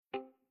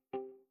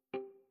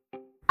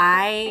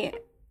I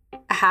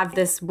have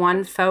this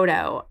one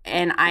photo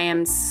and I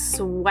am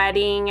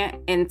sweating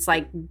and it's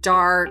like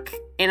dark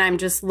and I'm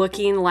just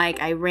looking like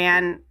I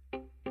ran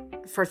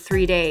for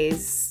 3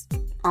 days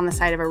on the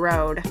side of a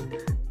road.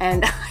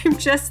 And I'm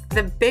just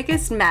the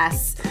biggest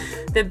mess.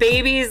 The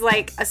baby's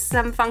like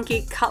some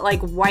funky cut,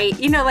 like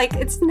white, like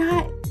it's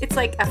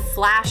like a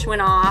flash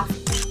went off.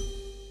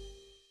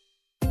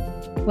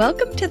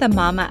 Welcome to the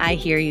Mama I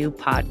Hear You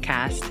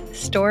podcast,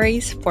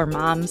 stories for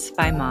moms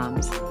by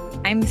moms.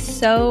 I'm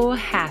so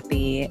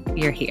happy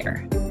you're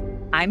here.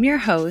 I'm your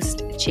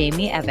host,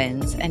 Jamie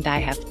Evans, and I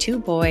have 2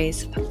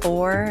 boys,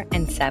 4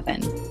 and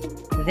 7.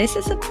 This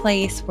is a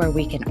place where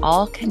we can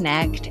all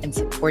connect and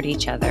support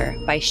each other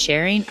by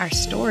sharing our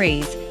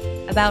stories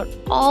about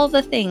all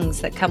the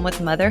things that come with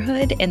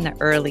motherhood in the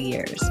early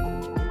years.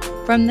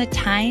 From the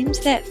times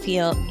that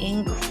feel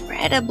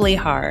incredibly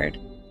hard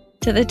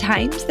to the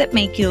times that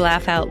make you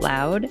laugh out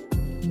loud,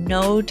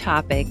 no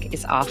topic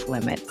is off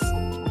limits.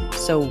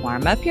 So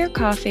warm up your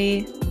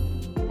coffee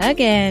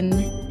again,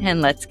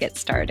 and let's get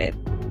started.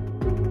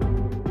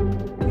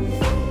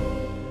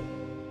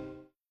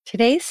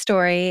 Today's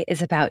story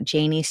is about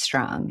Janey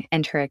Strong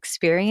and her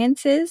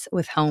experiences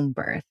with home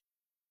birth.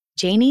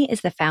 Janey is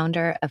the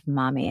founder of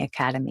Mommy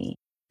Academy,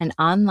 an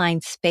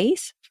online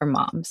space for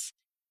moms.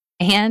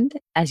 And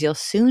as you'll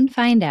soon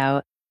find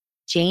out,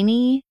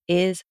 Janey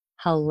is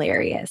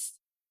hilarious.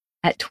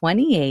 At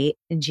 28,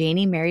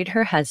 Janey married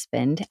her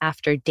husband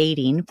after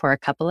dating for a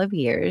couple of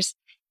years,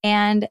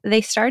 and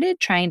they started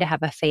trying to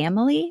have a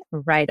family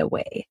right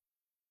away.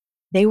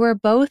 They were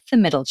both the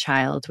middle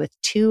child with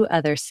 2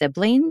 other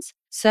siblings,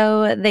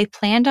 so they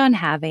planned on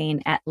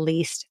having at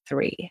least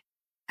 3.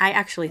 I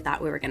actually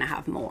thought we were going to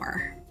have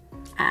more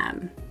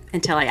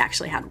until I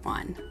actually had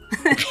 1.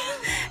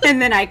 And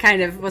then I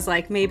kind of was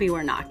like, maybe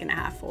we're not going to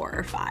have 4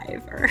 or 5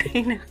 or,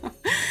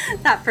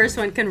 that first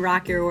one can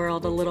rock your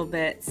world a little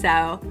bit. So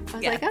I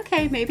was like,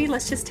 okay, maybe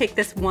let's just take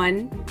this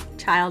one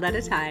child at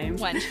a time.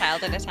 One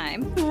child at a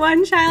time.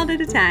 One child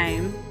at a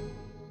time.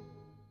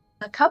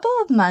 A couple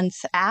of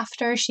months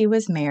after she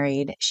was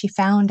married, she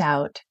found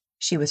out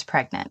she was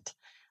pregnant,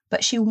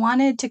 but she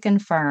wanted to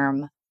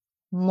confirm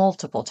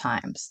multiple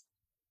times.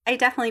 I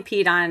definitely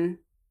peed on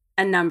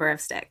a number of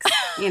sticks.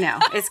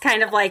 It's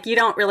kind of like you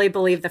don't really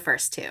believe the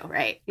first 2,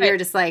 right? You're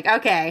just like,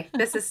 okay,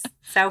 this is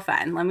so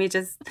fun. Let me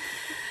just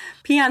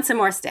pee on some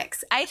more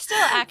sticks. I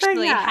still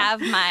actually have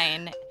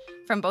mine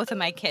from both of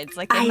my kids.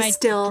 Like in my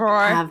still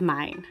drawer. have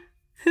mine.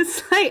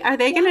 It's like, are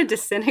they going to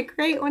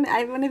disintegrate one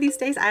of these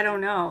days? I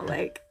don't know.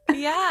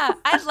 Yeah,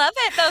 I love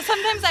it though.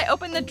 Sometimes I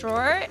open the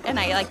drawer and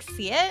I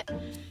see it.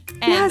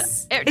 And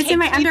yes, it's in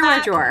my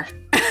underwear drawer.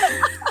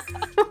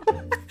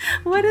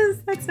 What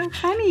is that so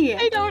funny?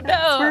 I don't know.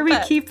 That's where we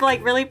keep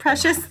really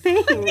precious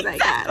things, I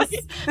guess.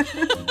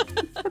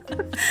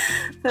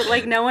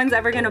 That no one's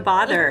ever going to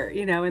bother,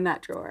 in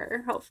that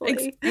drawer,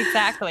 hopefully.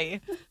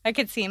 Exactly. I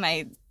could see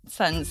my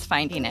sons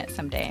finding it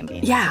someday and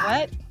being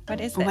like,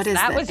 what is this? What is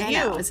that this? Was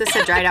you. Is this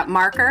a dried up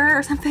marker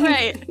or something?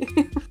 Right.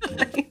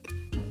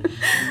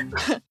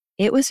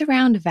 It was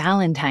around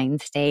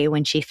Valentine's Day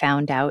when she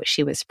found out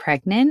she was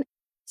pregnant.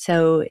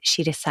 So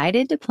she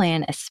decided to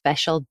plan a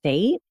special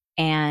date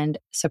and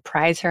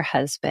surprise her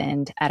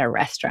husband at a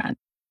restaurant.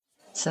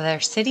 So they're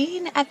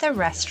sitting at the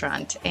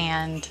restaurant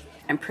and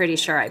I'm pretty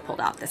sure I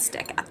pulled out the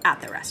stick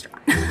at the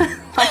restaurant.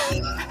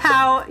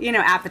 How,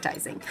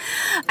 appetizing.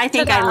 I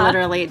think I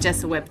literally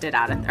just whipped it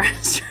out at the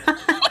restaurant.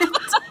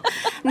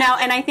 No,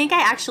 and I think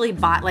I actually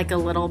bought a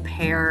little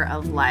pair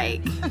of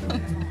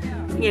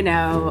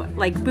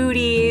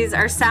booties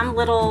or some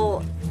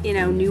little,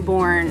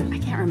 newborn. I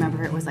can't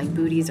remember if it was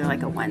booties or a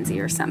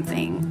onesie or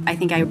something. I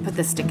think I put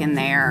the stick in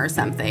there or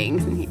something.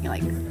 And he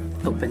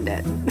opened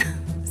it.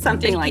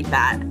 Something like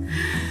that.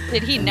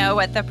 Did he know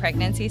what the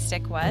pregnancy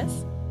stick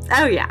was?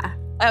 Oh, yeah.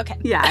 Okay.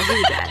 Yeah,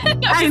 he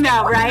did. I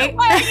know, right?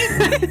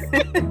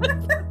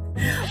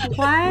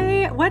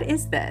 Why? What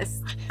is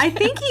this? I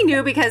think he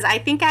knew because I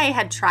think I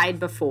had tried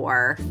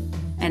before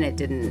and it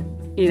didn't,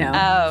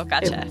 Oh,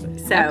 gotcha.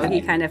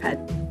 He kind of had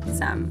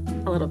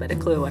a little bit of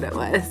clue what it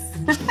was.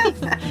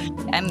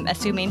 I'm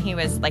assuming he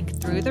was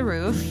through the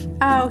roof.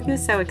 Oh, he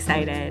was so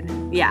excited.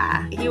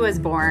 Yeah, he was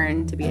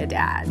born to be a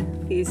dad.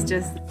 He's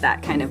just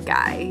that kind of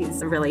guy.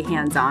 He's a really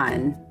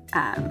hands-on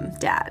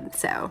dad.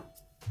 So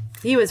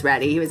he was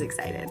ready. He was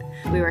excited.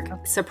 We were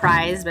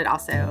surprised, but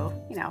also,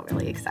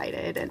 really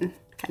excited and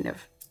kind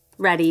of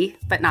ready,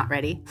 but not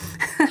ready.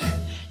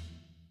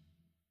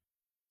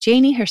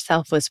 Janey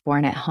herself was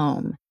born at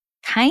home,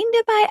 kind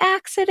of by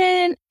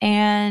accident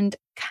and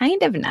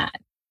kind of not.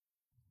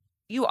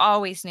 You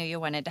always knew you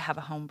wanted to have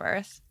a home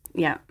birth.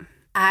 Yeah.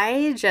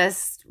 I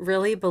just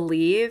really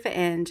believe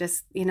in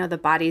just, the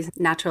body's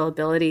natural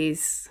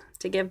abilities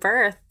to give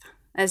birth.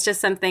 It's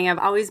just something I've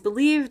always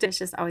believed. It's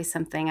just always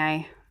something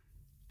I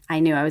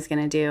knew I was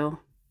going to do.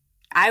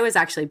 I was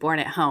actually born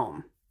at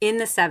home in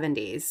the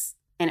 70s.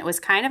 And it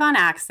was kind of on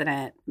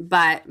accident,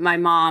 but my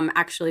mom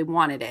actually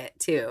wanted it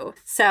too.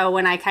 So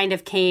when I kind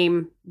of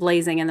came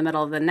blazing in the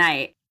middle of the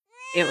night,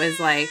 it was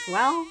like,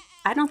 well,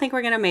 I don't think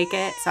we're going to make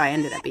it. So I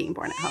ended up being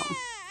born at home.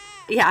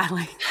 Yeah,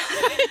 like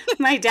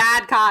my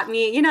dad caught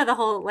me. You know, the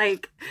whole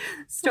like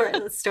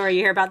story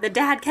you hear about the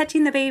dad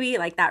catching the baby,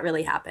 like that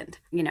really happened.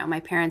 You know, my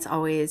parents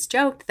always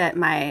joked that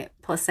my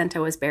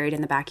placenta was buried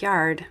in the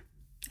backyard.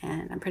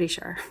 And I'm pretty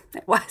sure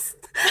it was.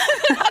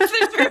 That's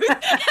the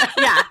truth.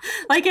 Yeah,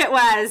 like it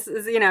was,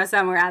 you know,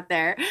 somewhere out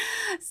there.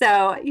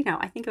 So, you know,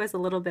 I think it was a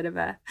little bit of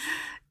a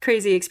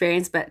crazy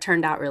experience, but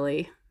turned out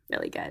really,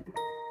 really good.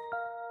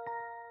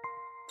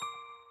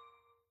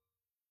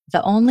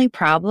 The only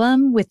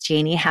problem with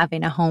Janey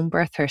having a home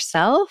birth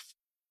herself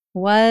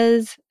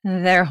was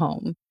their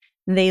home.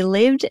 They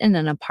lived in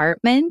an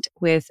apartment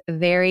with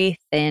very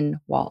thin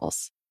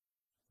walls.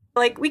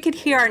 Like we could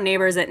hear our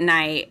neighbors at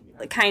night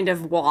kind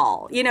of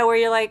wall, you know, where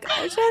you're like,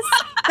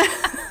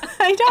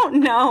 I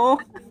don't know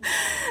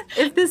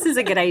if this is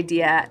a good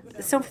idea.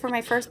 So for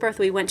my first birth,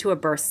 we went to a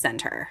birth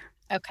center.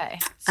 Okay.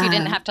 So you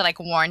didn't have to like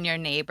warn your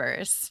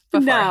neighbors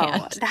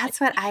beforehand. No,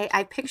 that's what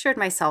I pictured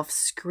myself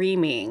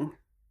screaming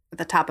at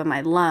the top of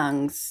my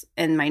lungs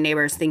and my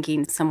neighbors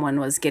thinking someone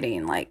was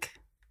getting like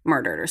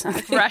murdered or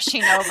something.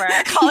 Rushing over,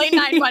 calling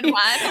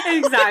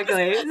 911.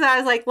 Exactly. So I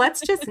was like,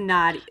 let's just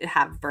not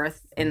have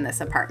birth in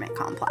this apartment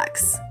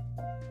complex.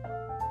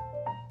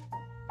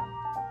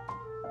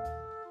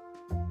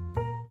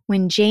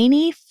 When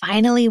Janey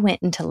finally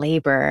went into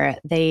labor,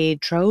 they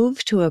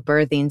drove to a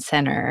birthing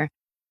center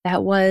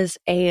that was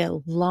a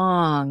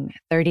long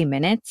 30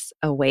 minutes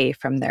away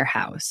from their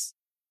house.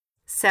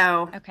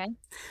 So Okay.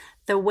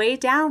 the way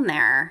down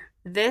there,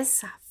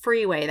 this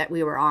freeway that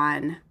we were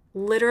on,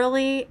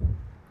 literally,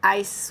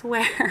 I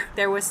swear,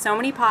 there was so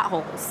many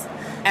potholes.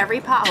 Every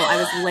pothole, I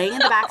was laying in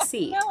the back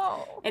seat.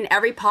 No. In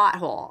every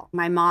pothole,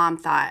 my mom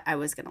thought I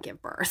was going to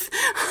give birth.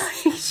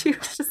 She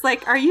was just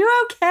like, are you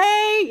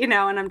okay? You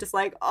know, and I'm just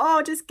like,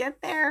 oh, just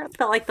get there. It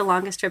felt like the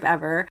longest trip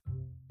ever.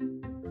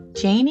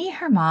 Janey,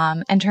 her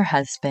mom, and her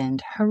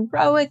husband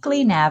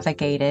heroically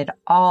navigated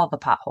all the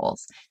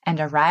potholes and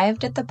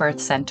arrived at the birth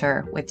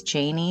center with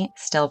Janey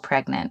still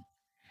pregnant.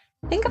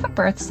 Think of a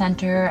birth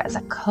center as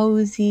a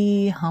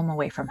cozy home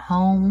away from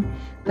home,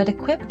 but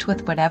equipped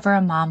with whatever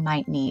a mom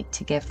might need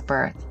to give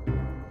birth.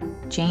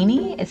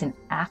 Janey is in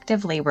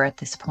active labor at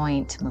this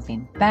point,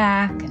 moving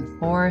back and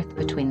forth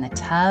between the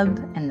tub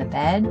and the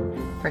bed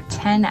for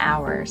 10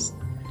 hours.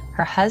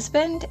 Her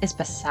husband is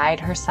beside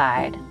her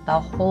side the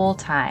whole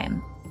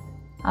time,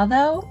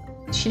 although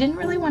she didn't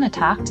really want to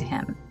talk to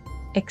him,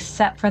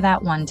 except for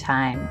that one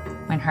time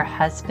when her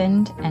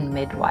husband and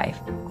midwife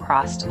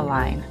crossed a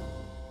line.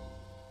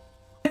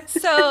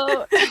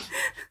 So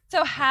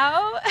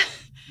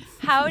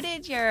how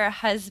did your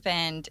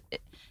husband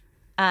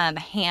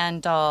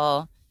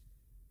handle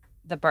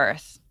the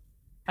birth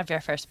of your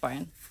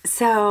firstborn?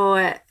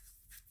 So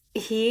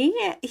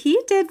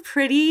he did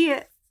pretty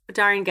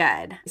darn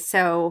good.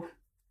 So,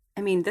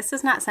 I mean, this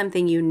is not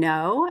something you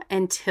know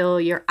until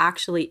you're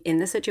actually in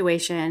the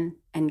situation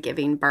and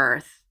giving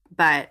birth.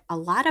 But a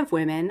lot of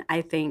women,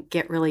 I think,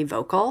 get really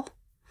vocal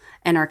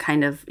and are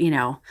kind of, you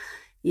know,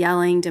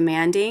 yelling,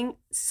 demanding.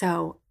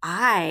 So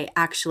I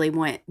actually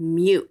went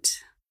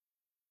mute.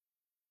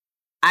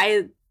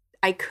 I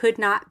could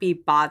not be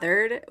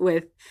bothered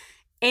with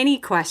any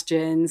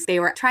questions. They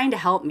were trying to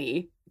help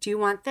me. Do you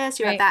want this?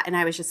 Do you want that? And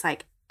I was just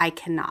like, I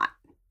cannot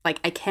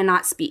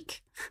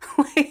speak.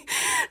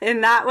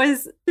 And that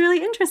was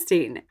really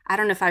interesting. I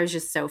don't know if I was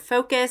just so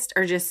focused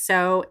or just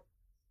so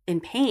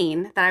in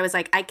pain that I was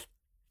like, I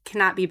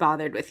cannot be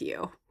bothered with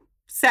you.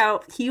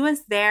 So he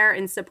was there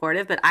and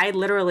supportive, but I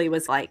literally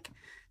was like,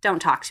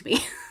 don't talk to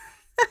me.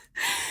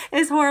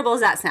 As horrible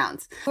as that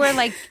sounds. We're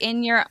like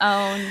in your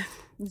own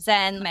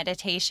Zen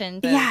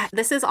meditation. Yeah,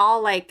 this is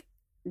all like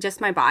just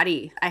my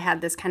body. I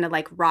had this kind of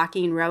like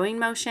rocking, rowing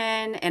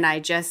motion, and I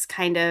just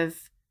kind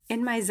of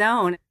in my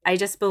zone. I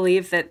just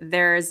believe that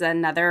there's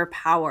another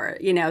power,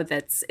 you know,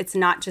 it's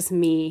not just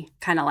me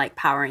kind of like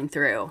powering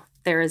through.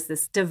 There is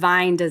this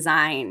divine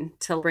design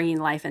to bringing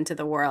life into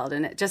the world.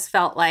 And it just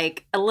felt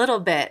like a little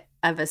bit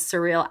of a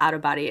surreal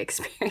out-of-body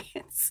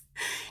experience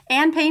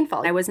and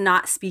painful. I was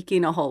not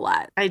speaking a whole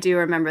lot. I do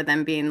remember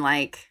them being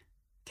like,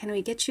 can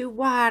we get you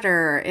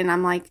water? And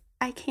I'm like,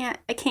 I can't.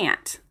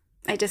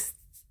 I just,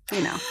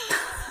 you know.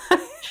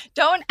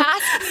 Don't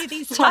ask me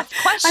these tough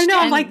questions. I know.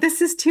 I'm like,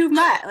 this is too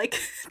much.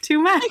 Too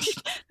much.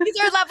 These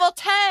are level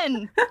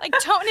 10. Like,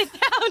 tone it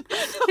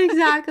down.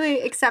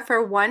 Exactly. Except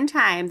for one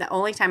time, the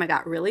only time I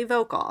got really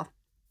vocal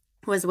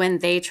was when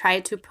they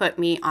tried to put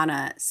me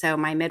on so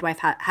my midwife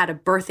had a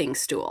birthing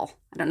stool.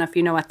 I don't know if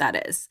you know what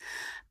that is.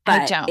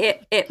 But I don't.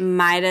 It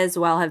might as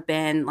well have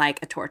been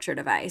like a torture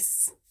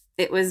device.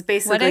 It was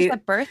basically. What is a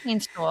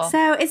birthing stool?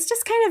 So it's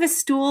just kind of a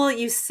stool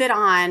you sit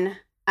on,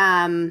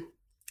 and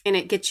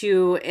it gets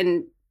you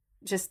in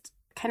just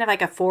kind of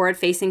like a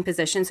forward-facing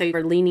position. So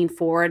you're leaning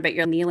forward, but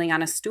you're kneeling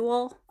on a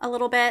stool a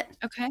little bit.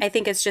 Okay. I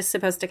think it's just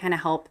supposed to kind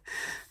of help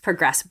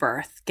progress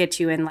birth, get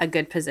you in a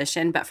good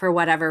position. But for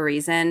whatever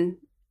reason,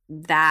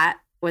 that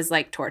was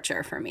like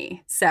torture for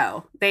me.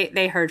 So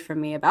they heard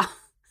from me about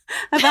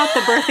the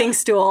birthing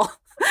stool,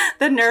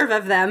 the nerve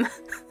of them.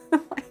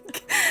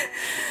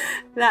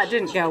 That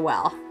didn't go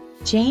well.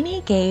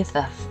 Janey gave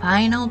the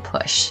final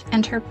push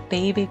and her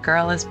baby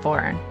girl is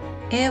born.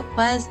 It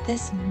was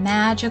this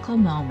magical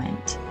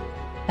moment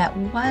that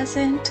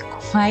wasn't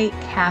quite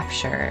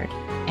captured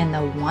in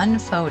the one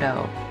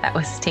photo that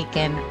was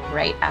taken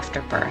right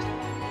after birth.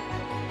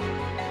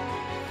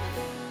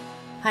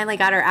 Finally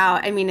got her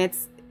out. I mean,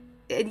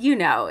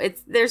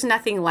 there's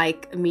nothing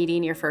like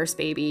meeting your first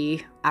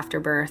baby after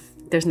birth.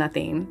 There's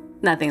nothing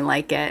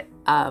like it.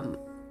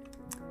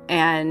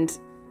 And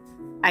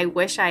I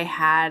wish I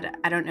had,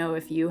 I don't know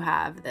if you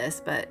have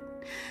this, but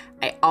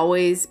I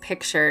always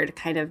pictured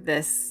kind of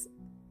this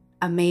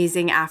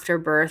amazing after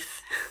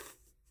birth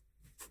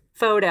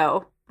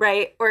photo,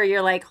 right? Where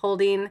you're like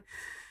holding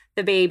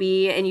the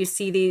baby and you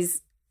see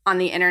these on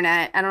the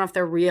internet. I don't know if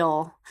they're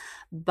real,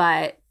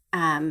 but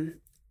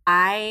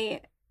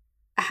I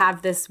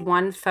have this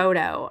one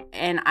photo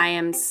and I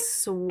am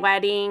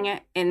sweating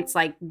and it's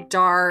like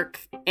dark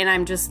and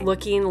I'm just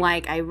looking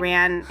like I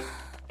ran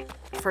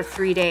for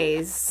 3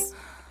 days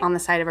on the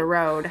side of a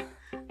road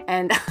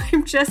and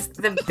I'm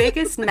just the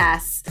biggest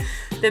mess.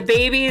 The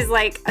baby is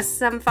like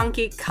some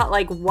funky cut,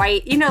 like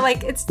white,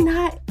 like it's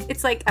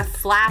like a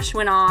flash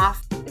went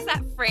off. Is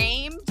that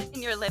framed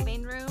in your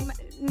living room?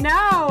 No,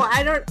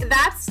 I don't.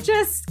 That's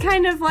just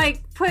kind of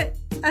like put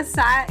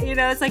aside,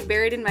 it's like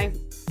buried in my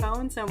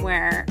phone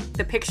somewhere.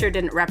 The picture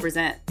didn't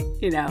represent,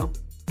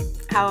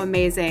 how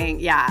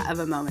amazing, of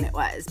a moment it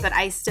was. But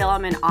I still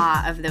am in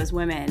awe of those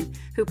women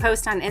who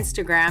post on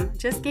Instagram,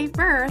 just gave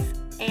birth,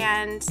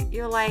 and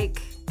you're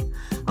like,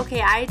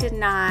 okay, I did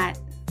not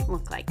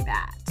look like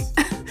that.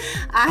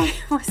 I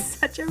was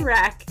such a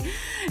wreck.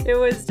 It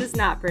was just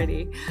not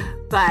pretty.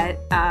 But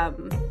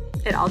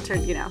it all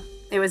turned,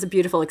 it was a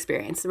beautiful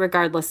experience,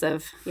 regardless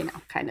of,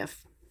 kind of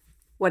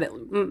what it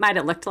might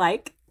have looked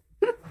like.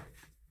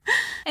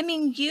 I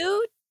mean,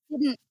 you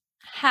didn't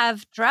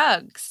have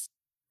drugs.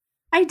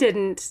 I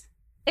didn't.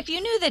 If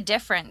you knew the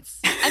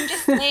difference, I'm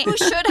just saying, you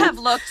should have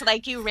looked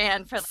like you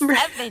ran for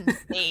 7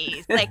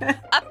 days, like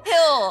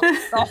uphill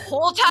the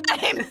whole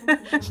time.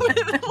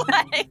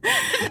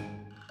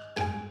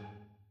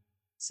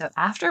 So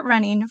after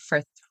running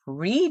for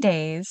 3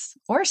 days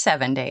or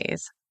 7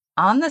 days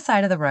on the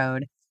side of the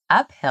road,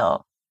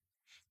 uphill,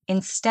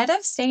 instead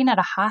of staying at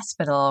a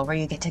hospital where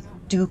you get to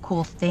do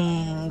cool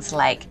things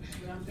like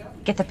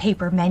get the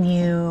paper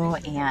menu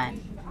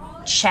and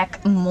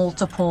check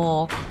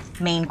multiple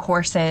main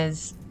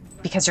courses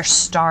because you're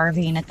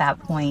starving at that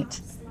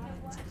point,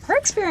 her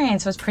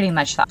experience was pretty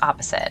much the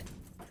opposite.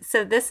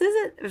 So this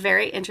is a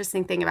very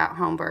interesting thing about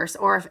home births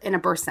or in a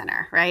birth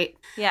center, right?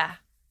 Yeah.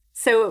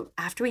 So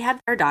after we had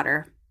our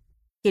daughter,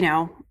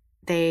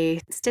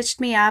 they stitched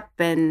me up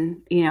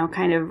and,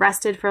 kind of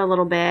rested for a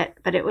little bit,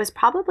 but it was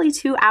probably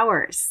 2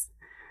 hours.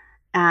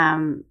 2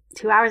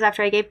 hours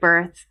after I gave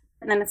birth.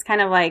 And then it's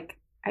kind of like,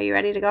 are you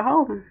ready to go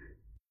home?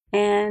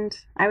 And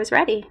I was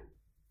ready.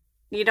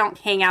 You don't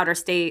hang out or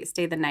stay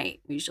the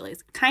night usually.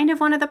 It's kind of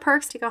one of the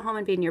perks to go home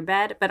and be in your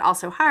bed, but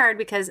also hard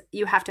because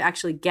you have to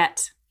actually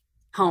get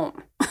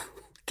home,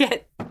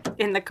 get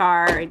in the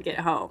car and get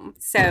home.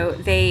 So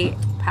they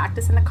packed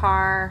us in the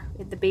car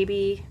with the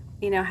baby,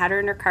 had her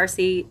in her car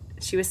seat.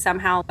 She was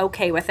somehow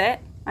okay with it.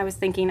 I was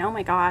thinking, oh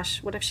my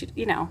gosh, what if she,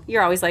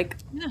 you're always like,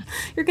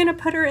 you're going to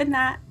put her in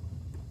that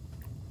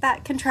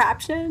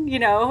contraption,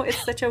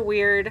 it's such a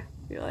weird,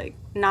 you're like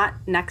not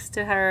next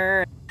to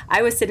her.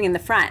 I was sitting in the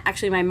front.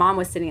 Actually, my mom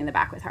was sitting in the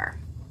back with her.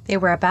 They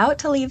were about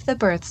to leave the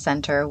birth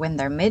center when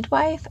their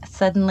midwife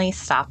suddenly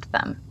stopped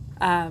them.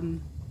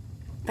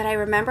 But I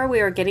remember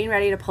we were getting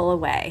ready to pull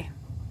away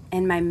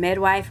and my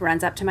midwife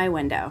runs up to my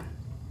window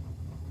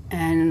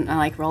and I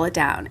like roll it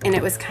down. And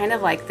it was kind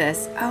of like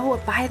this,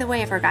 oh, by the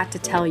way, I forgot to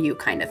tell you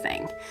kind of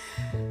thing.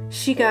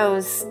 She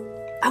goes,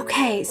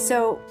 okay,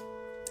 so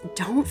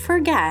don't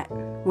forget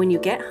when you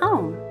get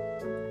home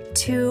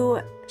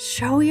to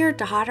show your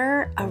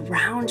daughter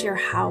around your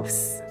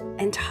house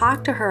and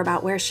talk to her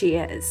about where she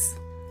is.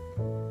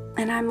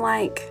 And I'm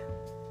like,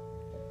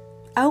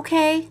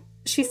 okay.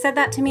 She said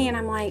that to me and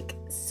I'm like,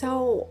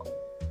 so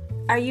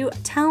are you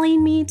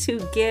telling me to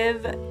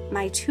give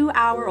my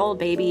 2-hour-old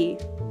baby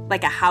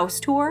like a house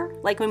tour,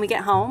 like when we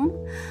get home?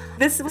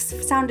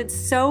 Sounded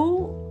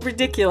so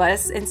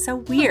ridiculous and so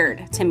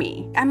weird to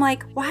me. I'm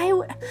like, why?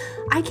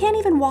 I can't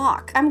even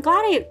walk. I'm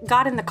glad I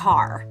got in the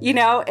car,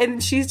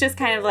 and she's just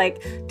kind of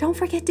like, don't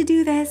forget to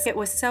do this. It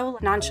was so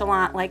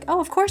nonchalant, like, oh,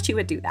 of course you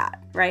would do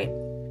that, right?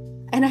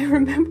 And I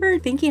remember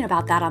thinking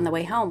about that on the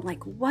way home,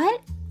 like,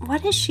 what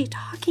is she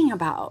talking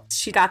about?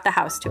 She got the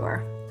house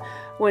tour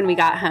when we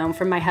got home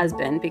from my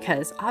husband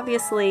because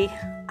obviously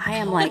I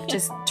am like,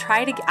 just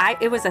try to,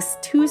 it was a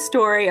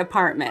 2-story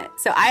apartment.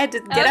 So I had to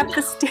get up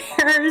the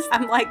stairs.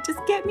 I'm like, just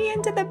get me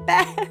into the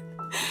bed.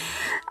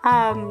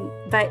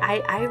 But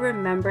I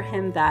remember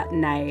him that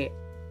night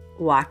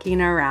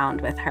walking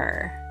around with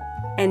her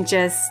and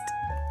just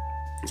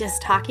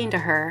talking to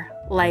her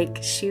like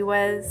she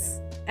was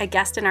a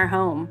guest in our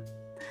home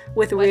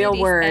with real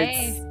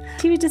words.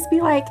 He would just be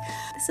like,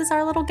 this is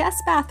our little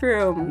guest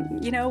bathroom.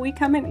 You know, we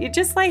come in,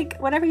 just like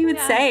whatever you would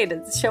say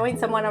to showing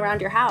someone around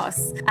your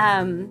house.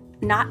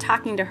 Not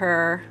talking to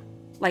her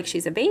like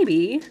she's a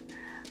baby,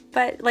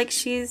 but like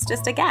she's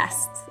just a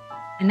guest.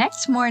 The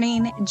next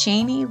morning,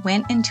 Janey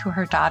went into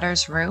her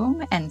daughter's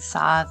room and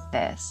saw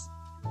this.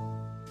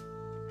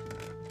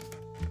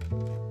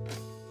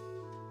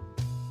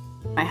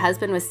 My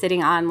husband was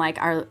sitting on like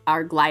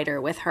our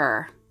glider with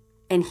her,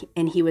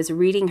 and he was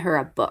reading her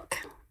a book.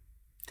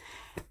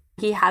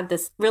 He had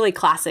this really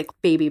classic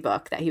baby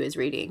book that he was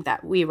reading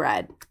that we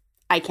read,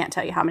 I can't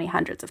tell you how many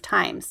hundreds of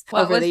times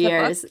over the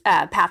years.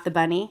 Pat the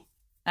Bunny.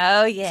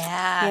 Oh,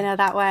 yeah. You know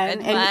that one?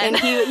 Good And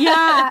he,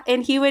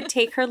 and he would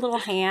take her little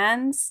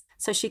hands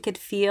so she could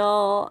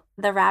feel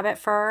the rabbit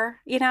fur.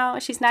 You know,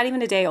 she's not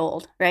even a day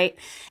old, right?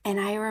 And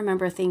I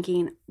remember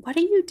thinking, what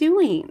are you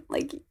doing?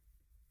 Like,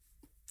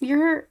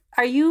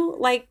 are you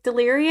like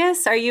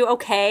delirious? Are you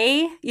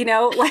okay? You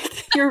know,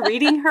 like you're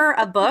reading her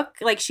a book,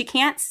 like she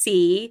can't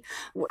see.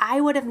 I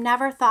would have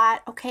never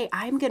thought, okay,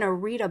 I'm going to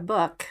read a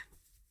book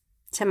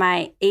to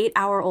my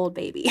 8-hour-old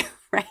baby,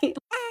 right?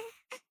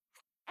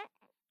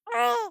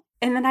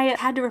 And then I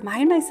had to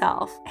remind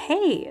myself,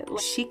 hey,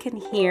 she can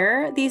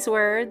hear these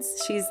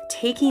words. She's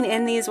taking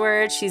in these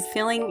words. She's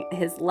feeling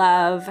his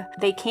love.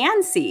 They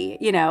can see,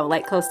 you know,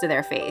 like close to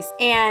their face.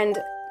 And,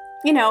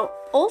 you know,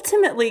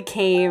 ultimately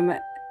came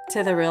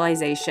to the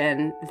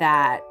realization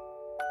that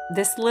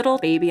this little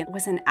baby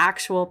was an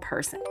actual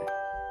person.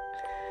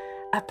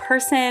 A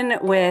person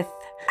with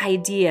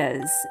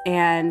ideas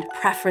and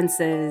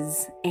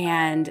preferences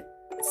and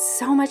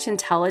so much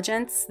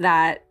intelligence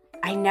that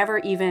I never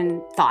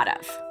even thought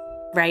of,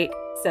 right?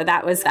 So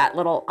that was that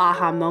little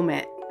aha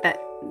moment that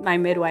my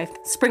midwife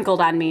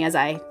sprinkled on me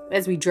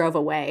as we drove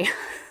away.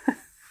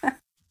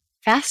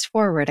 Fast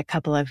forward a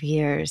couple of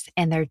years,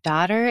 and their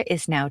daughter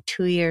is now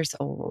 2 years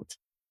old.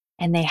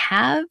 And they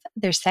have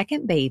their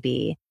second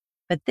baby,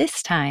 but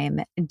this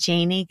time,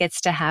 Janey gets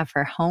to have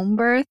her home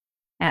birth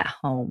at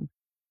home.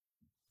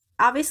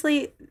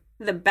 Obviously,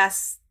 the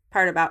best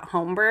part about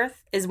home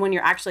birth is when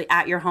you're actually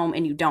at your home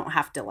and you don't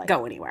have to like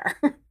go anywhere.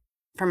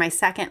 For my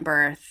second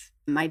birth,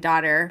 my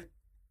daughter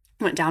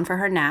went down for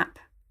her nap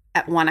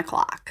at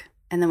 1:00.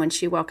 And then when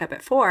she woke up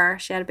at 4,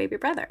 she had a baby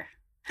brother.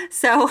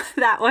 So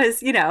that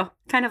was, you know,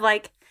 kind of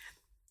like,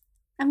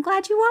 I'm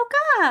glad you woke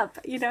up.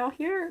 You know,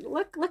 here,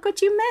 look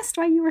what you missed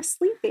while you were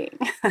sleeping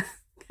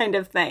kind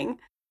of thing.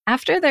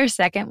 After their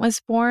second was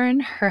born,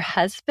 her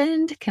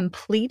husband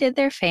completed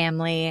their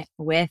family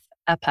with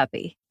a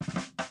puppy.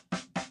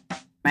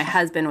 My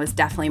husband was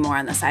definitely more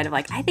on the side of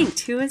like, I think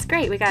 2 is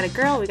great. We got a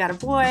girl, we got a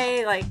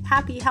boy, like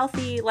happy,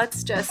 healthy.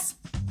 Let's just,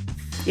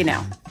 you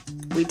know,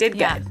 we did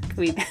good.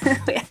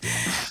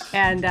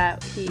 And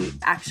he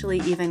actually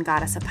even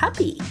got us a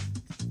puppy.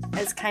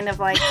 It's kind of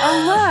like,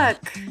 oh,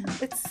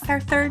 look, it's our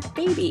third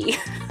baby.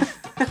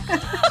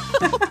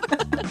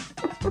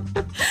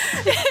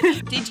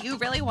 Did you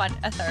really want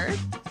a third?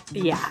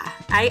 Yeah,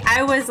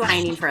 I was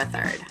lining for a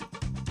third.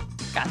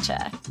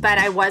 Gotcha. But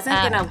I wasn't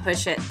going to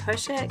push it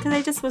because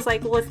I just was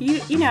like, well, if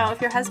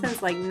if your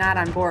husband's like not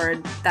on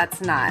board,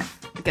 that's not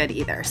good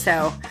either.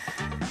 So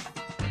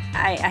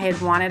I had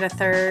wanted a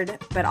third,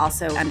 but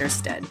also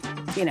understood,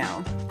 you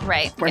know,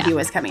 where he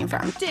was coming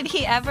from. Did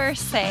he ever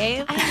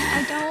say,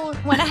 I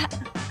don't want to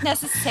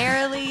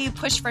necessarily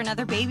push for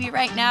another baby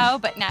right now,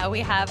 but now we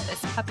have this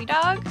puppy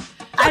dog?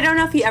 I don't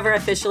know if he ever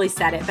officially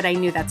said it, but I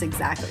knew that's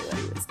exactly what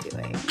he was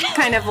doing.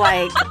 Kind of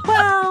like,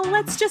 well,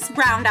 let's just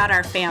round out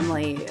our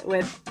family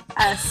with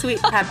a sweet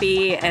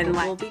puppy and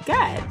we'll be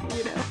good,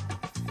 you know.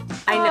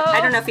 I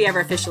don't know if he ever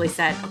officially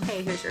said,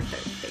 okay, here's your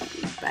third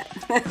baby,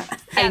 but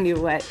I knew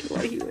what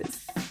he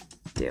was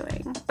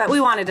doing. But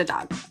we wanted a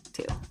dog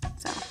too,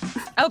 so.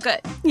 Oh, good.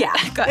 Yeah.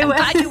 Good. I'm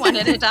glad you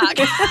wanted a dog.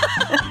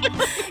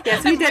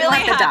 Yes, we did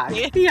want the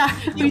happy. dog. Yeah.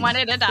 You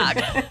wanted a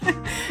dog.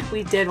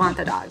 We did want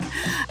the dog.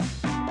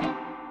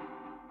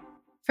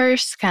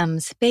 First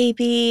comes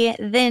baby,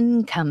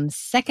 then comes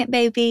second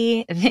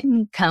baby,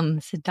 then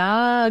comes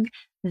dog,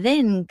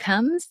 then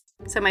comes...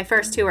 So my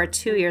first 2 are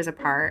 2 years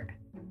apart.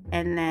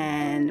 And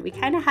then we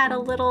kind of had a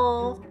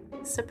little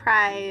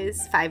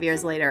surprise 5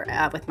 years later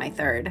with my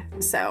third.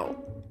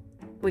 So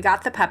we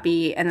got the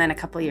puppy, and then a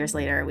couple years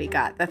later, we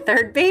got the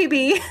third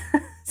baby.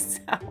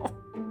 So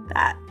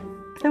that's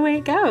the way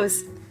it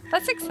goes.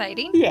 That's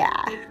exciting.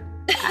 Yeah.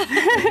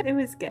 It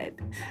was good.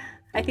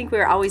 I think we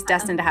were always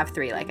destined to have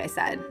 3, like I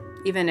said.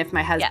 Even if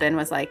my husband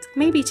was like,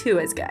 maybe 2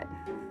 is good.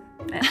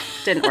 It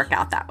didn't work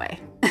out that way.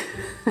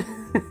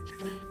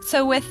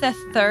 So with the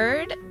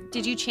third,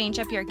 did you change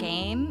up your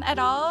game at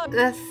all?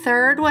 The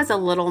third was a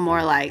little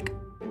more like,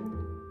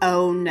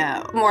 oh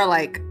no. More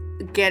like,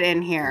 get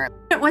in here.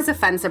 It was a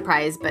fun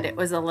surprise, but it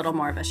was a little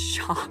more of a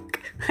shock,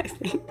 I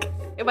think.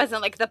 It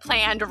wasn't like the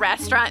planned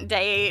restaurant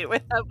date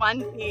with the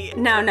onesie.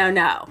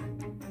 No.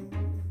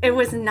 It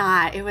was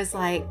not. It was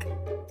like,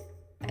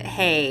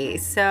 hey,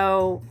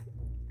 so...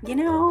 You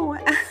know,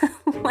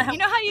 you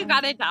know how you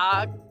got a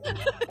dog?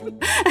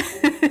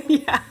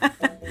 Yeah.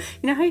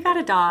 You know how you got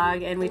a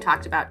dog, and we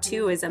talked about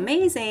 2 is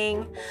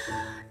amazing.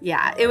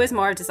 Yeah, it was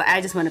more of just like,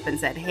 I just went up and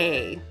said,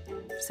 hey,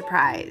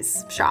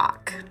 surprise,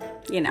 shock,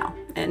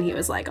 and he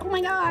was like, oh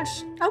my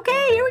gosh,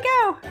 okay, here we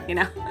go,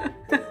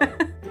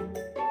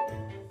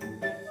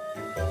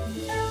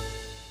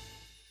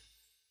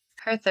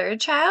 Her third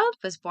child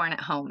was born at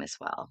home as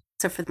well.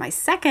 So for my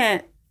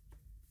second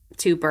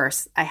 2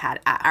 births, I had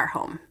at our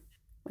home,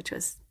 which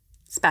was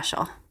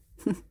special.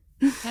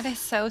 That is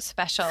so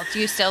special. Do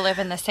you still live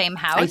in the same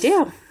house? I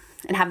do,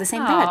 and have the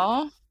same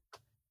bed.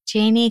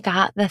 Janey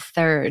got the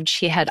third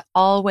she had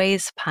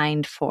always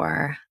pined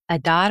for, a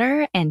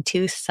daughter and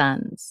 2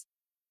 sons.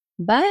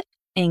 But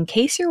in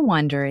case you're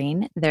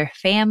wondering, their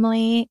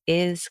family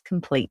is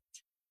complete.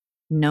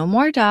 No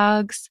more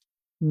dogs,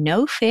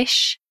 no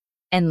fish,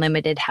 and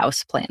limited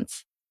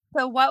houseplants.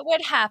 So what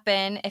would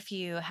happen if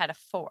you had a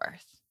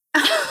fourth?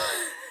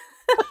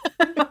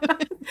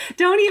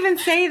 Don't even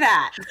say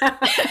that.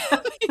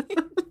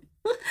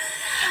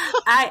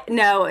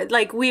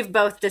 We've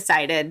both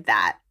decided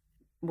that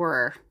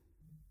we're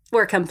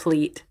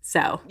complete.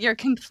 So you're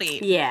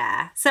complete.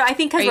 Yeah. So I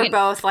think because we're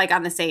both like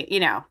on the same,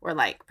 we're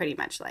like pretty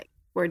much like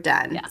we're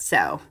done. Yeah.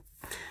 So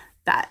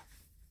that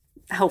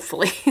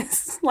hopefully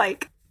is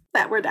like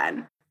that we're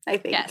done. I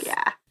think. Yes.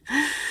 Yeah.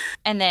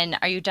 And then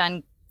are you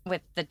done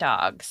with the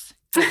dogs?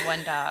 With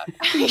one dog?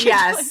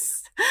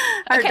 Yes.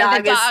 The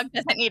dog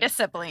doesn't need a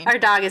sibling. Our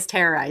dog is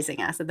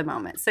terrorizing us at the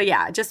moment. So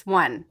yeah, just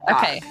one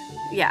dog. Okay.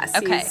 Yes.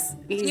 Okay.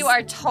 You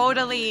are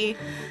totally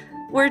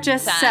We're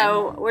just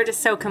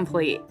so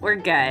complete. We're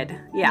good.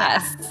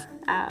 Yeah. Yes.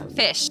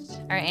 Fish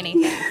or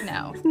anything?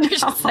 No. We're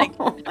just like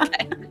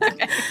okay.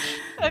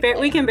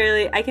 I can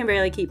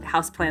barely keep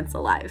houseplants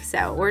alive.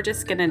 So we're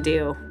just gonna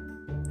do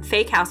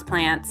fake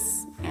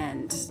houseplants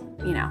and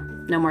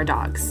no more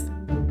dogs.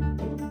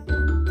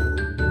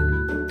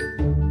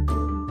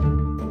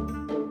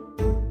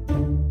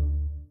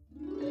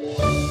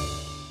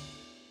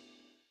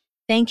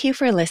 Thank you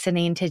for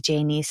listening to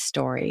Janey's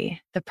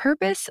story. The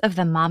purpose of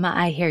the Mama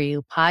I Hear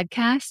You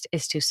podcast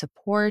is to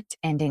support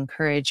and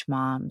encourage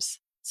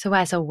moms. So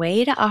as a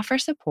way to offer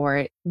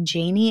support,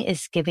 Janey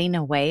is giving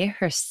away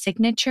her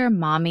signature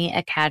Mommy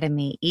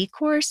Academy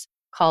e-course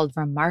called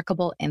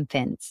Remarkable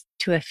Infants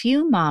to a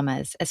few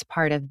mamas as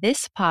part of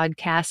this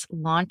podcast's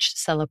launch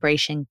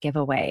celebration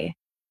giveaway.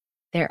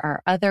 There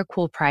are other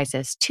cool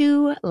prizes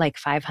too, like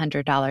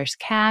 $500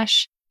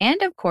 cash,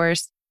 and of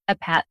course, a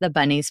Pat the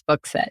Bunny's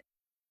book set.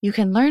 You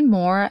can learn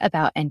more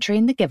about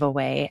entering the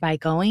giveaway by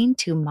going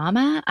to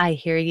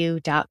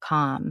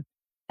mamaihearyou.com.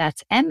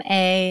 That's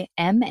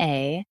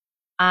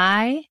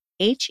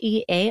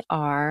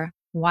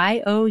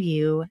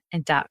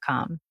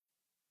MAMAIHEARYOU.com.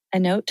 A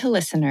note to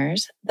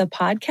listeners, the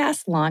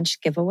podcast launch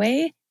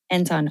giveaway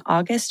ends on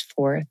August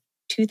 4th,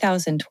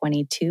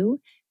 2022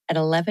 at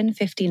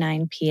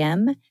 11:59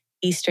 p.m.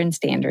 Eastern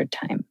Standard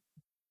Time.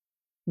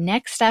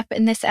 Next up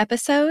in this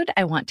episode,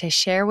 I want to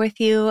share with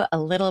you a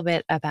little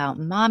bit about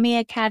Mommy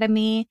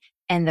Academy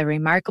and the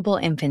Remarkable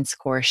Infants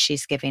course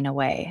she's giving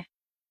away,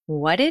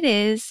 what it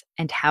is,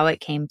 and how it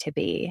came to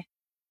be.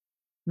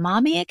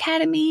 Mommy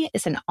Academy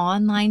is an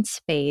online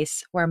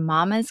space where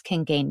mamas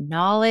can gain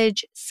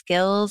knowledge,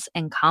 skills,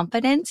 and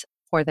confidence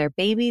for their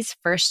baby's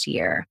first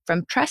year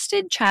from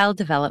trusted child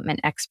development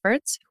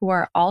experts who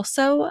are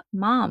also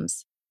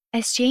moms.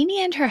 As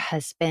Janey and her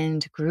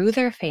husband grew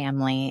their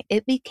family,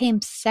 it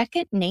became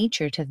second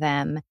nature to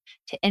them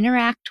to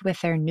interact with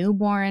their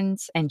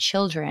newborns and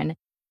children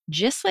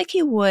just like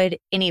you would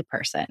any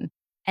person,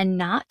 and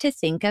not to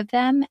think of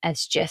them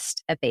as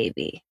just a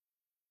baby.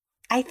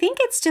 I think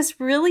it's just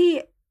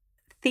really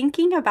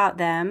thinking about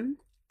them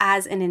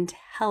as an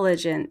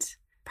intelligent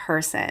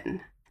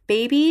person.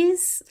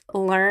 Babies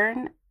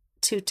learn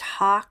to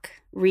talk,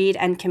 read,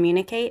 and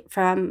communicate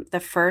from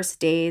the first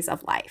days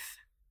of life.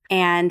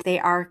 And they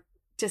are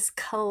just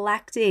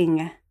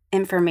collecting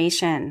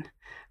information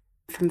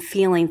from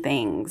feeling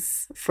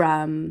things,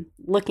 from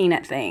looking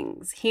at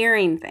things,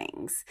 hearing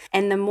things.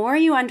 And the more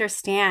you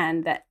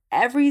understand that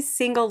every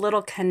single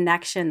little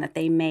connection that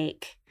they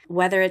make,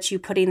 whether it's you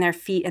putting their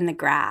feet in the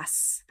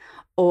grass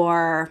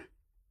or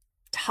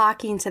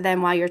talking to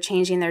them while you're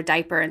changing their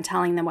diaper and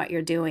telling them what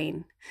you're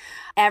doing,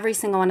 every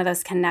single one of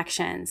those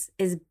connections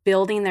is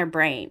building their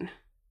brain.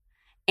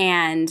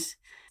 And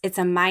it's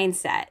a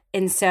mindset.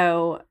 And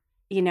so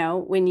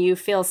when you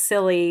feel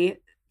silly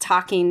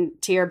talking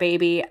to your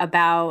baby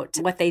about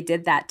what they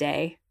did that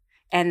day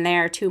and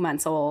they're 2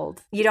 months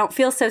old, you don't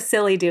feel so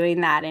silly doing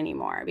that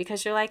anymore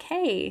because you're like,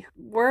 hey,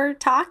 we're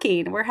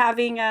talking, we're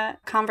having a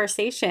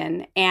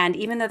conversation. And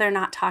even though they're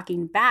not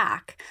talking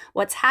back,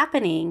 what's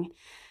happening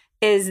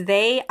is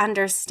they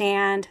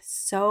understand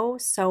so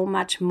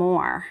much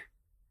more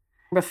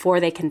before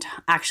they can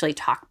actually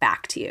talk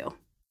back to you.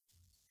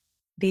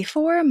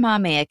 Before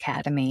Mommy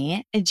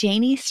Academy,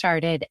 Janey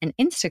started an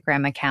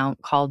Instagram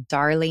account called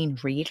Darling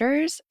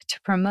Readers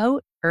to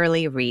promote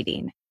early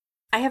reading.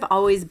 I have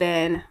always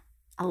been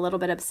a little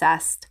bit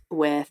obsessed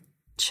with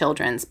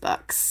children's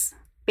books,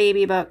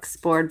 baby books,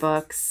 board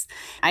books.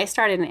 I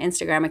started an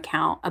Instagram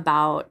account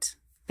about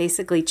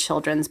basically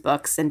children's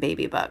books and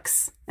baby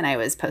books, and I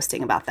was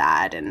posting about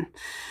that and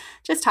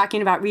just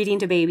talking about reading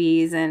to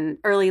babies and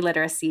early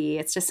literacy.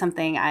 It's just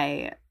something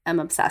I am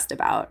obsessed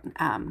about,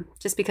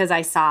 just because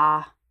I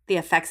saw the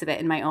effects of it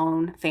in my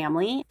own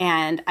family.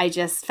 And I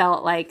just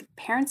felt like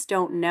parents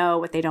don't know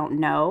what they don't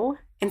know.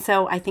 And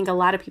so I think a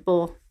lot of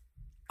people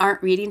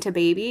aren't reading to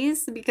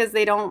babies because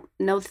they don't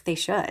know that they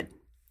should,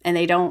 and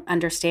they don't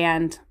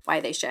understand why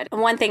they should.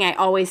 And one thing I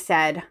always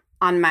said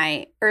on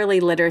my early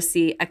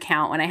literacy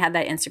account when I had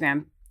that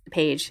Instagram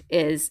page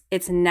is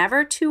it's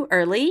never too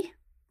early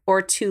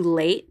or too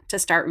late to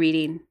start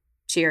reading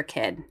to your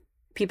kid.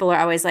 People are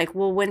always like,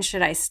 well, when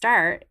should I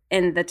start?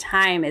 And the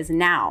time is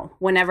now,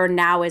 whenever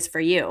now is for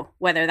you,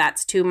 whether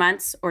that's 2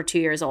 months or 2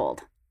 years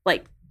old.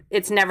 Like,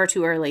 it's never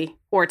too early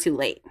or too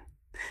late.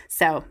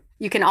 So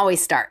you can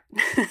always start.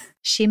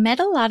 She met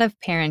a lot of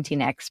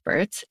parenting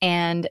experts,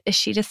 and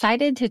she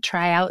decided to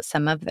try out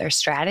some of their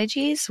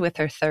strategies with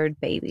her third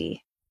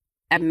baby.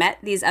 I met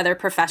these other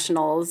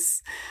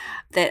professionals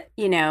that,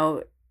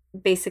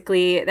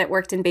 basically that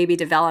worked in baby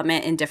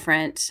development in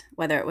different,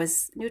 whether it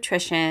was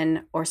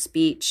nutrition or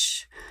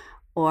speech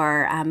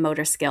or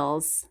motor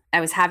skills. I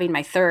was having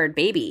my third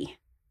baby,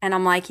 and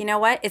I'm like, you know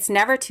what? It's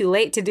never too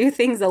late to do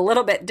things a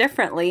little bit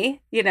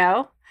differently,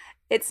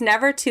 It's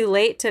never too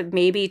late to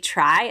maybe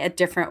try a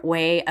different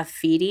way of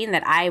feeding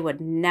that I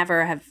would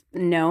never have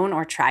known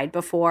or tried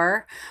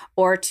before,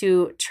 or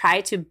to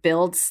try to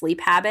build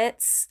sleep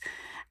habits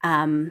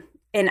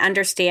and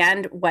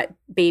understand what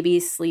baby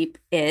sleep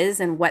is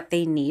and what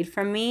they need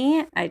from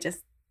me. I just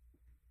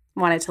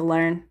wanted to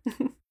learn.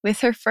 With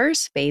her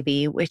first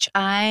baby, which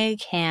I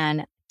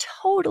can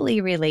totally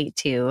relate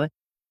to,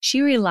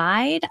 she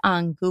relied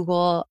on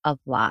Google a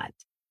lot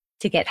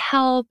to get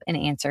help and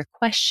answer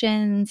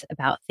questions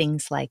about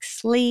things like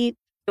sleep.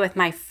 With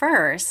my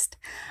first,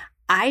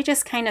 I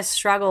just kind of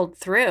struggled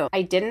through.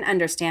 I didn't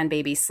understand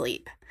baby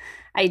sleep.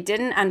 I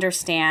didn't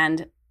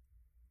understand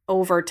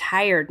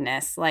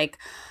overtiredness. Like,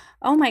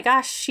 oh my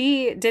gosh,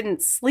 she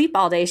didn't sleep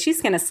all day. She's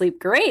going to sleep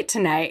great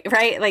tonight,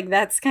 right? Like,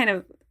 that's kind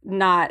of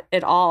not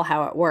at all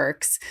how it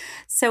works.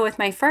 So with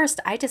my first,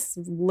 I just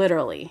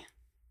literally,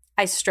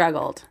 I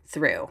struggled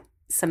through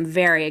some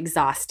very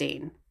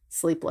exhausting,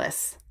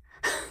 sleepless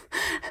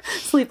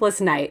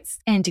nights.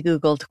 And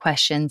Googled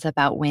questions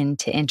about when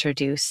to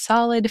introduce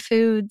solid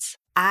foods.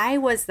 I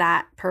was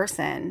that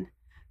person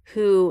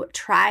who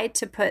tried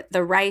to put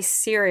the rice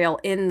cereal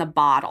in the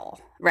bottle,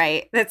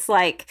 right? That's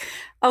like,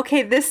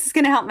 okay, this is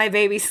going to help my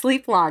baby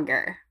sleep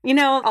longer.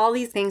 All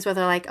these things where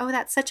they're like, oh,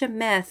 that's such a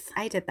myth.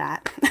 I did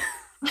that.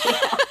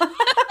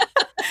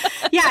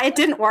 Yeah, it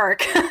didn't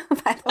work,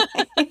 by the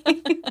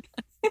way.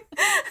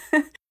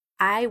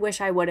 I wish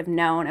I would have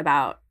known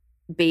about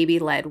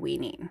baby-led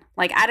weaning.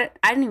 Like, I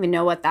didn't even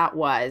know what that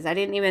was. I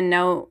didn't even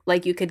know,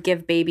 like, you could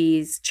give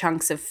babies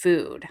chunks of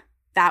food.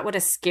 That would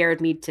have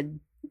scared me to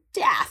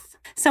death.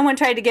 Someone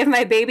tried to give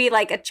my baby,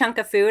 like, a chunk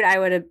of food, I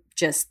would have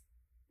just,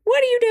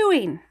 what are you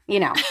doing?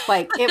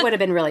 Like, it would have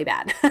been really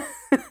bad.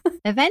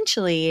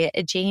 Eventually,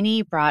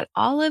 Janey brought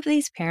all of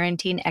these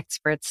parenting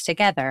experts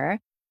together,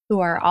 who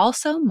are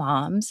also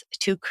moms,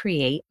 to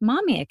create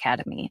Mommy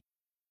Academy.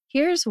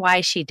 Here's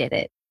why she did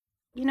it.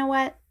 You know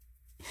what?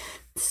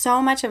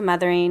 So much of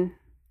mothering,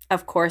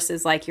 of course,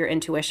 is like your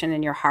intuition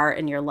and your heart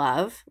and your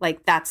love.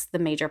 Like, that's the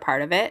major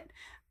part of it.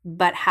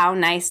 But how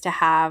nice to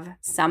have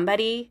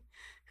somebody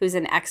who's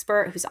an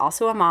expert, who's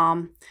also a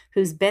mom,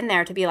 who's been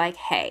there to be like,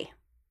 hey,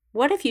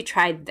 what if you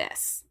tried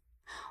this?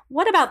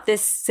 What about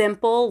this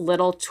simple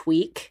little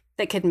tweak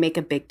that could make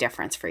a big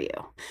difference for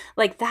you?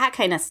 Like, that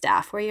kind of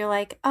stuff where you're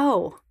like,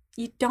 oh,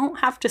 you don't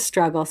have to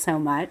struggle so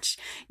much.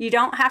 You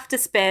don't have to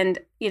spend,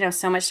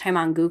 so much time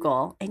on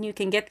Google, and you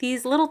can get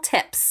these little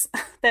tips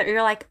that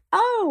you're like,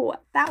 oh,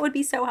 that would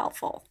be so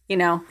helpful,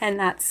 And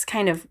that's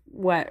kind of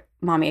what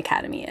Mommy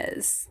Academy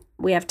is.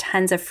 We have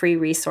tons of free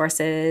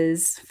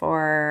resources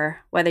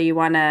for whether you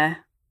want to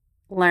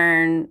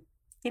learn,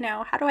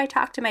 how do I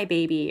talk to my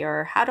baby,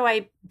 or how do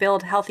I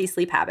build healthy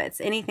sleep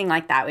habits, anything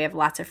like that. We have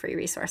lots of free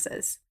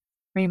resources.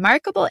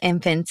 Remarkable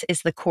Infants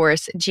is the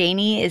course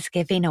Janey is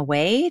giving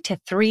away to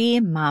 3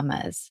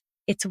 mamas.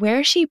 It's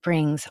where she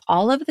brings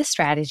all of the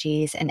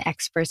strategies and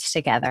experts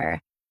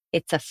together.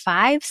 It's a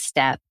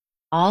 5-step,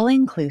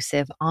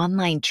 all-inclusive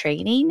online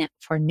training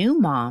for new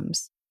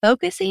moms,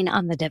 focusing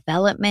on the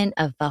development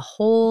of the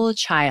whole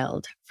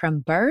child from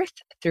birth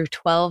through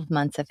 12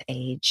 months of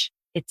age.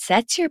 It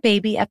sets your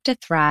baby up to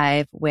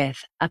thrive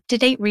with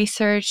up-to-date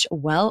research,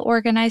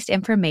 well-organized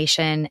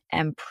information,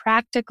 and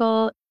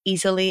practical,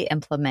 easily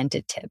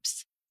implemented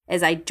tips.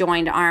 As I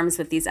joined arms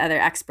with these other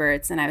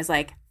experts, and I was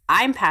like,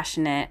 I'm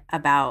passionate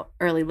about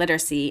early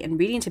literacy and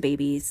reading to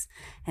babies,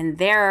 and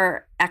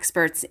they're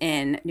experts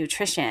in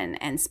nutrition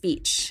and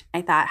speech.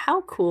 I thought,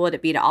 how cool would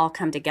it be to all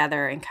come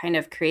together and kind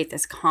of create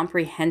this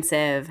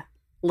comprehensive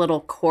little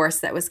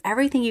course that was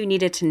everything you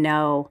needed to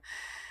know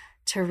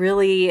to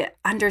really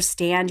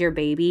understand your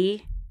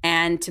baby,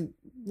 and to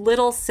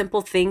little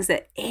simple things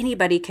that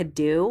anybody could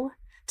do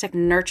to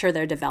nurture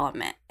their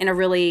development in a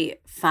really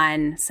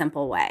fun,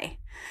 simple way.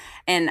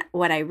 And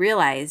what I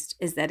realized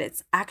is that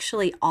it's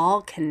actually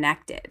all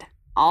connected.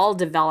 All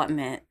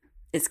development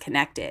is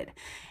connected.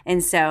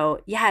 And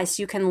so, yes,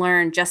 you can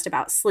learn just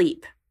about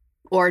sleep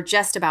or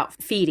just about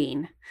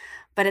feeding,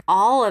 but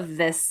all of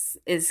this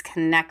is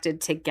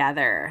connected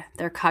together.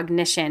 Their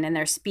cognition and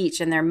their speech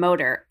and their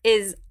motor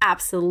is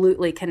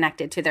absolutely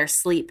connected to their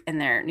sleep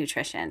and their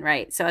nutrition,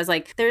 right? So I was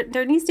like,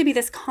 there needs to be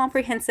this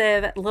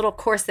comprehensive little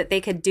course that they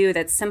could do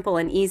that's simple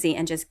and easy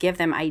and just give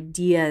them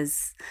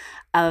ideas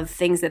of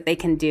things that they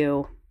can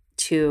do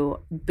to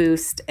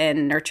boost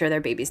and nurture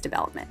their baby's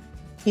development.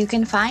 You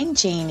can find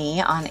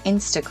Janey on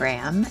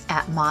Instagram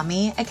at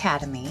Mommy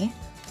Academy,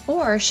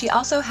 or she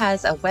also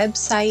has a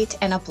website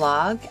and a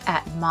blog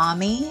at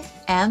mommy,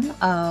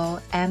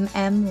 MOMMY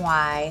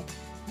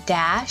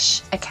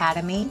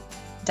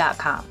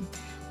 -academy.com.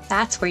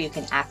 That's where you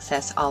can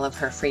access all of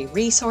her free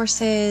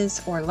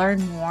resources or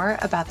learn more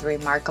about the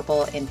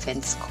Remarkable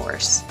Infants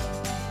course.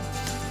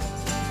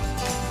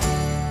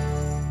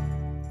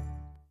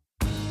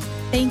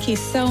 Thank you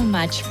so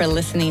much for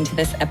listening to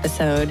this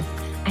episode.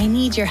 I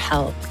need your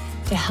help.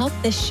 To help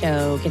this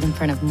show get in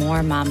front of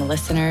more mom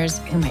listeners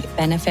who might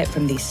benefit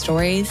from these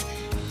stories,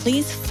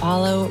 please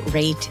follow,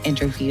 rate, and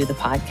review the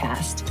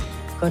podcast.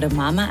 Go to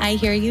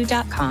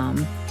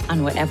mamaihearyou.com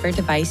on whatever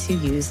device you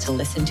use to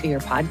listen to your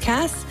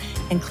podcasts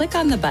and click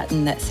on the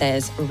button that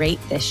says Rate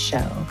This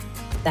Show.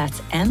 That's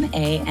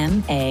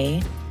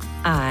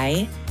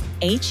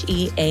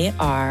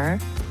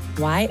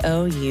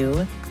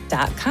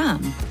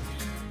MAMAIHEARYOU.com.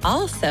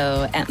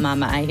 Also at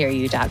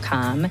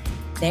mamaihearyou.com,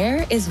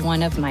 there is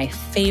one of my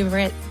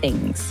favorite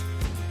things.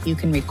 You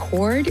can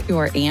record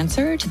your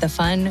answer to the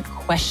fun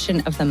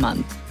question of the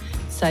month,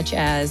 such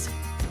as,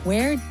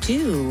 where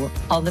do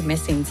all the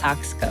missing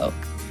socks go?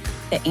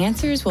 The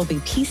answers will be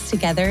pieced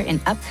together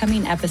in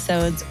upcoming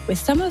episodes with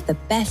some of the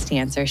best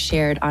answers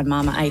shared on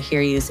Mama I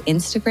Hear You's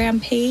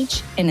Instagram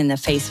page and in the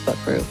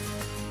Facebook group.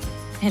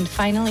 And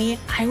finally,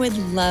 I would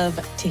love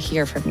to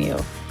hear from you.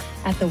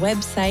 At the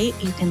website,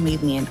 you can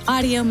leave me an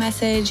audio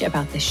message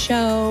about the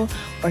show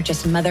or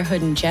just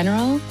motherhood in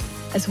general,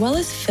 as well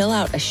as fill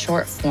out a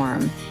short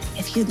form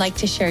if you'd like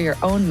to share your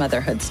own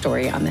motherhood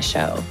story on the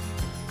show.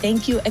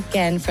 Thank you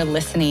again for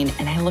listening,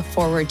 and I look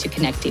forward to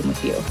connecting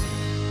with you.